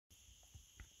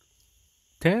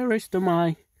There is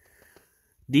my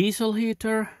diesel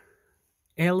heater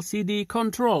LCD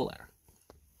controller.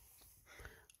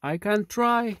 I can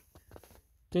try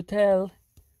to tell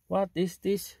what is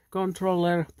this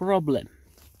controller problem.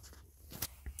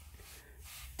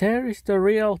 There is the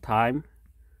real time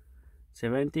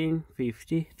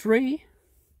 1753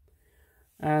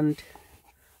 and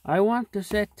I want to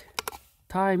set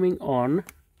timing on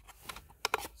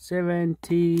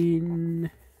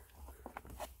 17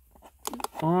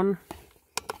 on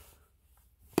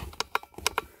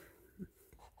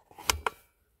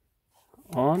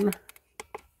on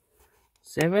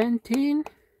 17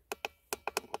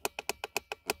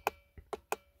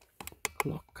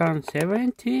 clock on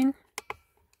 17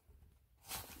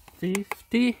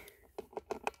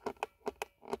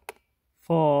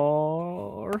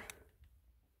 54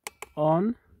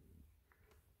 on.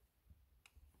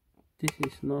 This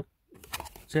is not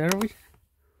service.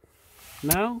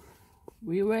 Now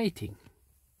we're waiting.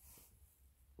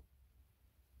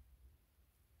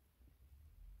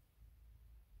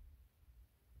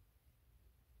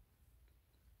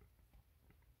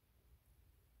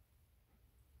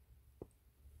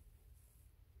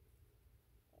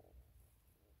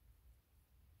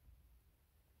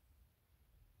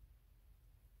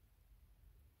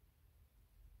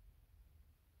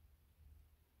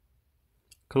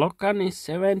 Clock on is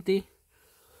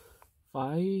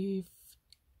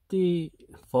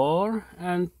 54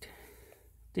 and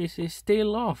this is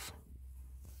still off.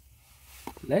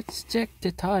 Let's check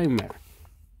the timer.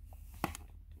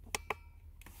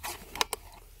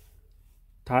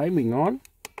 Timing on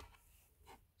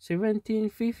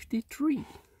 1753.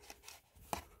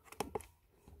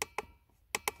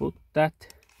 Put that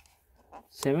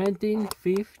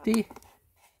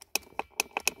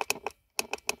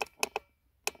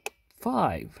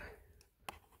 1755.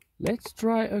 Let's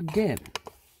try again.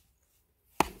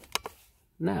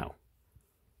 Now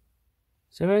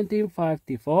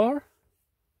 1754.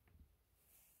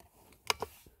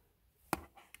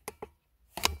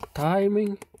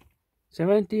 Timing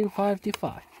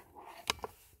 1755.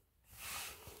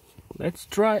 Let's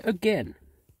try again.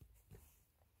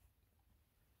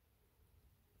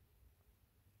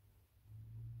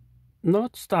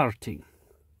 Not starting.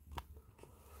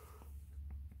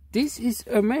 This is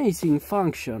amazing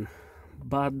function,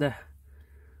 but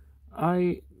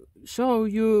I show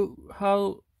you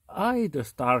how I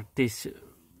start this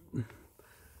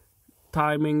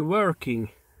timing working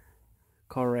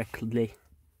correctly.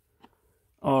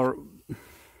 Or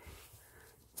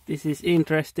this is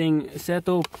interesting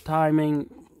setup timing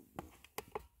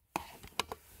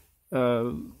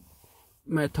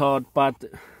method, but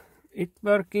it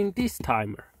working this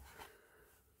timer.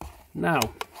 Now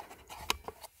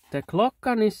the clock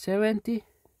on is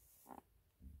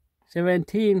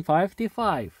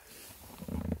 17:55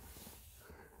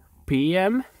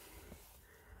 p.m.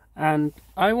 and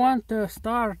I want to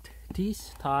start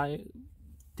this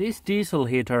diesel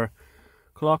heater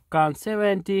clock on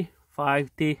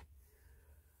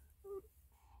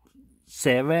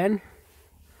 17:57.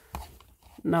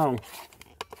 Now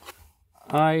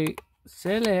I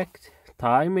select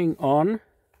timing on.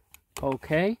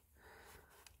 Okay,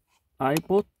 I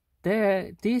put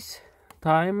this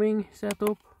timing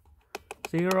setup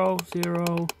 0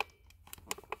 0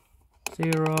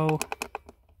 0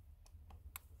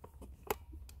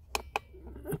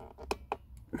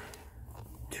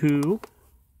 2.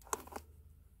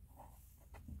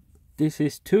 This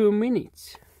is 2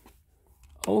 minutes.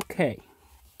 Okay.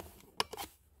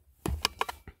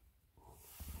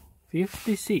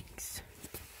 56.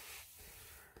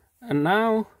 And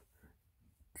now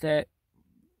the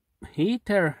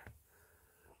heater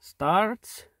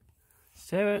starts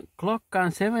clock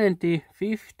on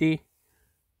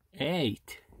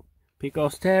 17:58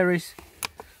 because there is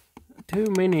 2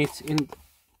 minutes in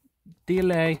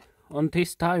delay on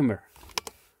this timer.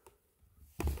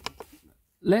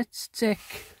 Let's check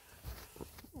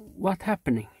what's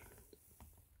happening.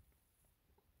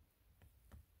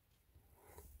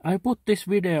 I put this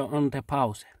video on the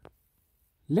pause.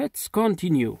 Let's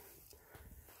continue.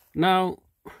 Now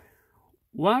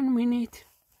 1 minute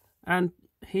and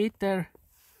heater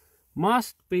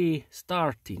must be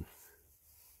starting.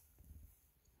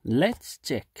 Let's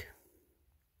check.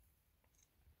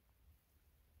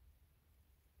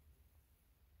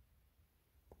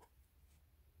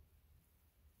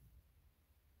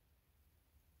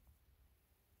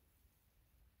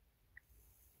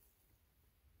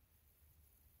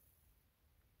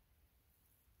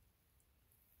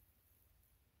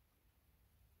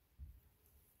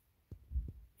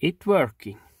 It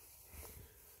working.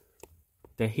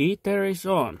 The heater is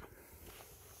on.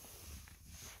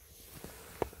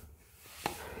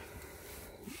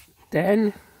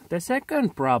 Then the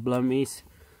second problem is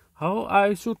how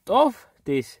I should off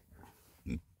this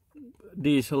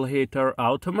diesel heater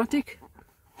automatic,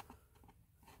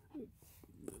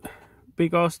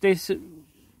 because this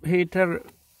heater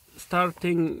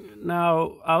starting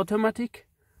now automatic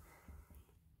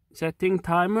setting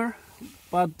timer,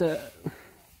 but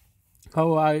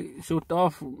how I should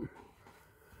off,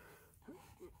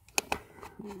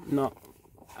 no,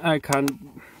 I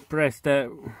can press the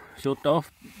shut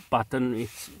off button,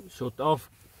 it's shut off,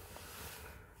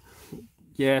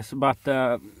 yes, but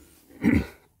the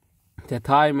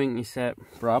timing is a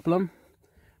problem.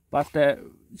 But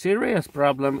the serious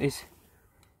problem is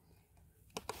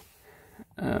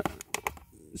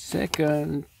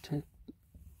second,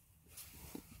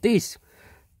 this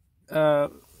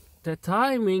the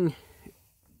timing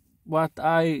what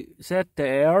I set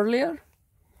earlier,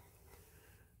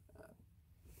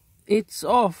 it's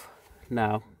off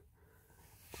now.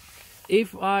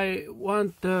 If I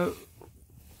want to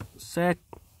set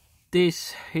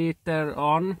this heater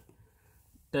on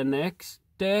the next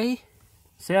day,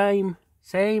 same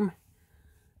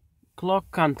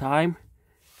clock and time,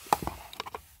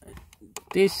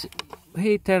 this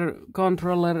heater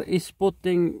controller is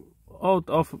putting out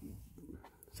of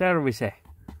service.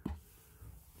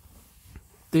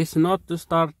 This not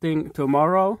starting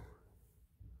tomorrow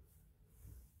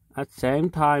at same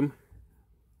time.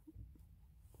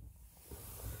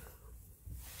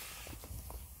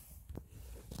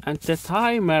 And the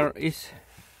timer is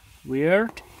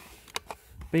weird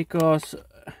because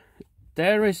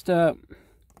there is the,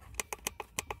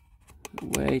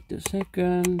 wait a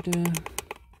second,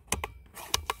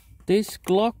 this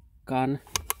clock gun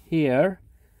here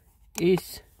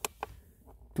is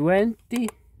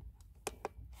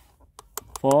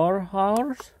 24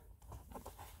 hours,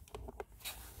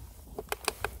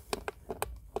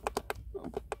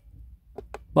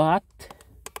 but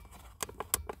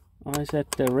I set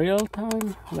the real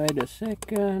time, wait a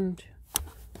second,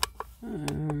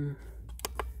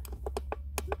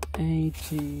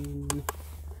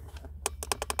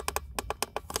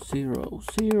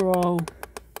 18:00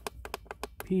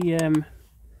 p.m.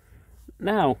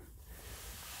 Now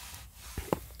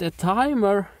the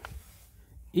timer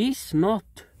is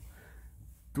not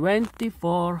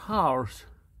 24 hours.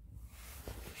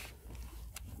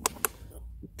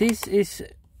 This is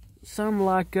some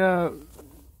like a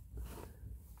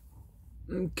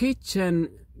kitchen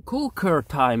cooker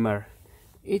timer.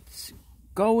 It's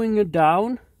going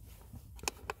down.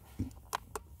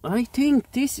 I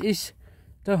think this is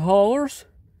the hours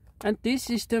and this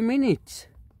is the minutes.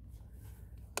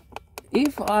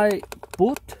 If I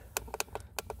put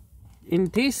in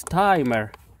this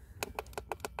timer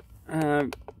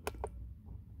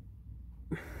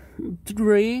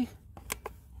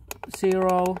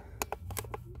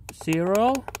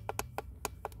 3:00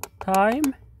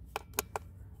 time,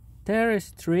 there is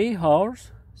 3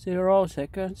 hours 0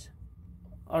 seconds,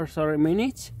 or sorry,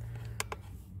 minutes.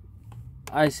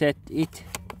 I set it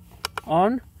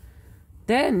on,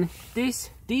 then this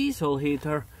diesel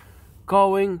heater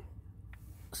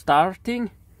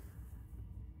starting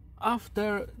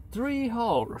after 3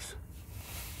 hours.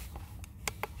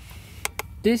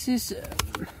 This is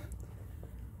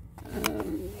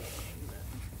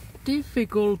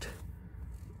difficult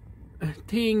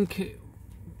thing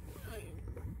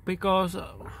because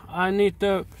I need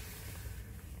to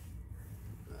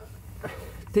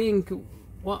think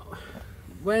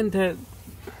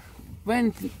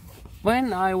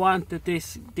when I want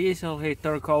this diesel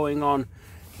heater going on,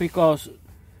 because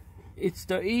it's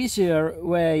the easier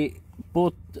way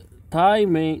put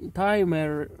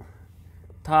timer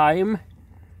time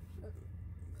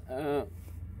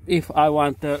if I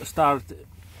want to start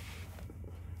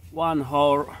 1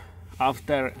 hour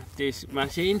after this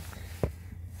machine.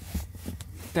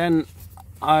 Then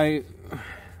I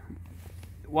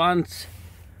want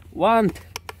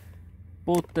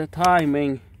put the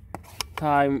time,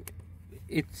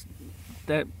 it's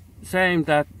the same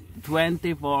that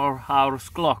 24 hours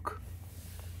clock,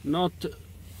 not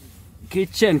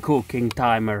kitchen cooking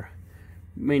timer,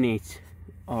 minutes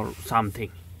or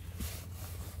something.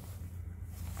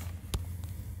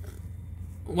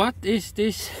 What is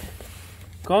this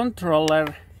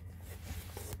controller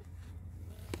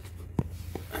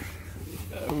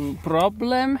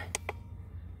problem?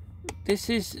 This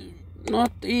is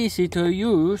not easy to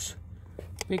use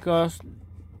because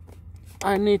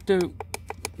I need to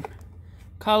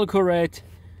calculate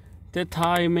the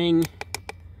timing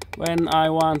when I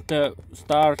want to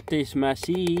start this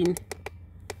machine.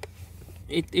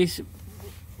 It is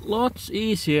lots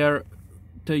easier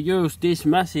to use this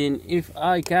machine if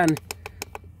I can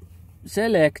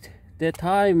select the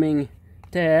timing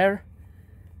there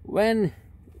when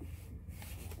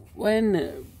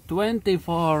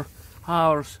 24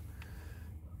 hours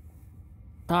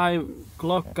time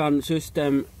clock and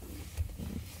system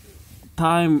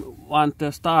time want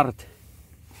to start